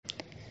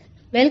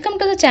Welcome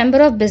to the Chamber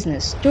of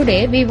Business.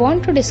 Today we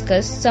want to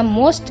discuss some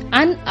most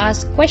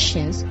unasked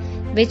questions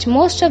which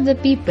most of the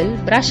people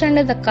brush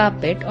under the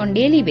carpet on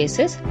daily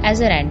basis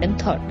as a random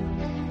thought.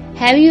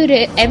 Have you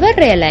ever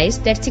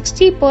realized that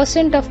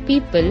 60% of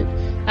people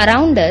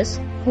around us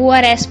who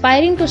are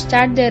aspiring to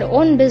start their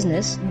own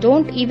business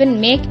don't even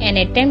make an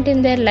attempt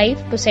in their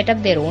life to set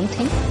up their own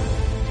thing?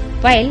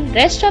 While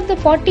rest of the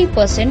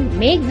 40%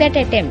 make that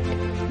attempt,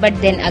 but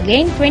then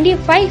again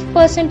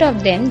 25%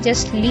 of them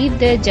just leave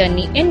their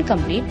journey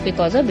incomplete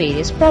because of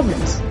various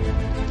problems.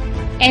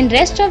 And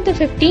rest of the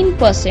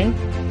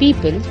 15%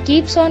 people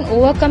keeps on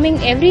overcoming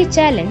every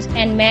challenge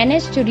and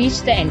manage to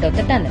reach the end of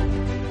the tunnel.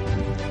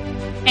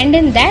 And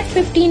in that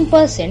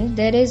 15%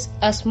 there is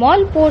a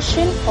small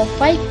portion of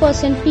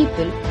 5%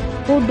 people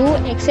who do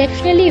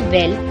exceptionally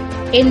well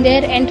in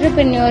their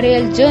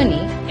entrepreneurial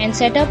journey and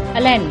set up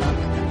a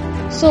landmark.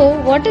 So,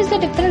 what is the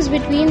difference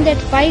between that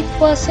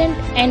 5%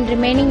 and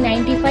remaining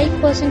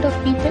 95% of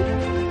people?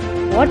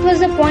 What was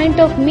the point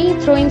of me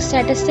throwing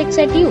statistics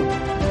at you?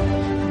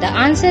 The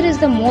answer is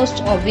the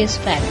most obvious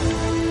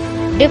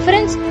fact.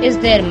 Difference is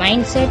their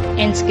mindset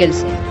and skill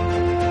set.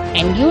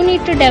 And you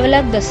need to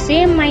develop the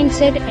same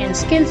mindset and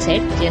skill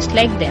set just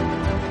like them.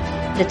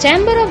 The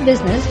Chamber of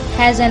Business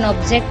has an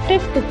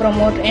objective to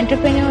promote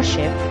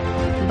entrepreneurship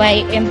by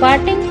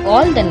imparting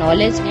all the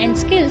knowledge and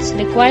skills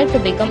required to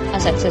become a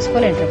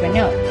successful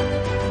entrepreneur.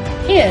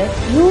 Here,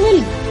 you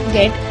will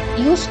get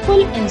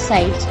useful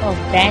insights of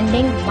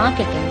branding,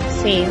 marketing,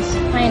 sales,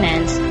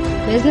 finance,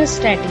 business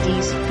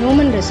strategies,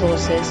 human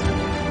resources,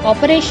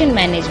 operation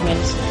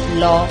management,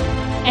 law,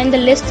 and the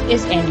list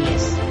is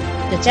endless.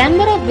 The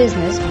Chamber of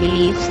Business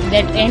believes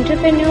that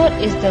entrepreneur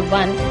is the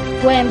one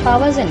who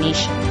empowers a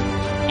nation,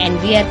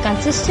 and we are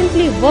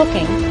consistently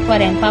working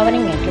for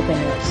empowering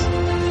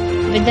entrepreneurs.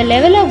 With the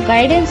level of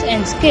guidance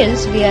and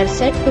skills we are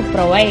set to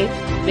provide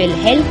will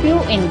help you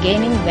in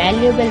gaining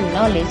valuable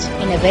knowledge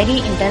in a very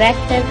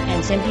interactive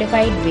and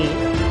simplified way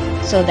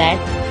so that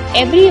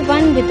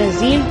everyone with a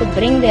zeal to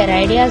bring their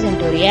ideas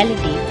into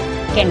reality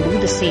can do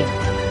the same.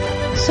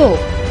 So,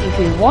 if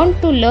you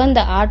want to learn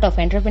the art of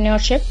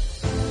entrepreneurship,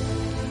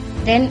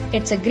 then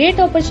it's a great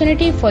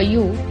opportunity for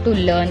you to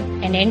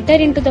learn and enter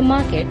into the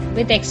market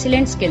with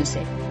excellent skill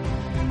set.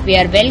 We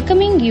are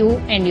welcoming you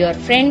and your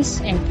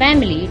friends and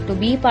family to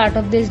be part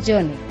of this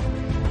journey.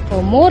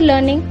 For more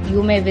learning,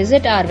 you may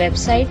visit our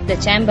website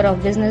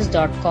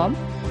thechamberofbusiness.com.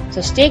 So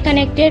stay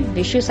connected,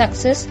 wish you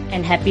success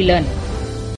and happy learning.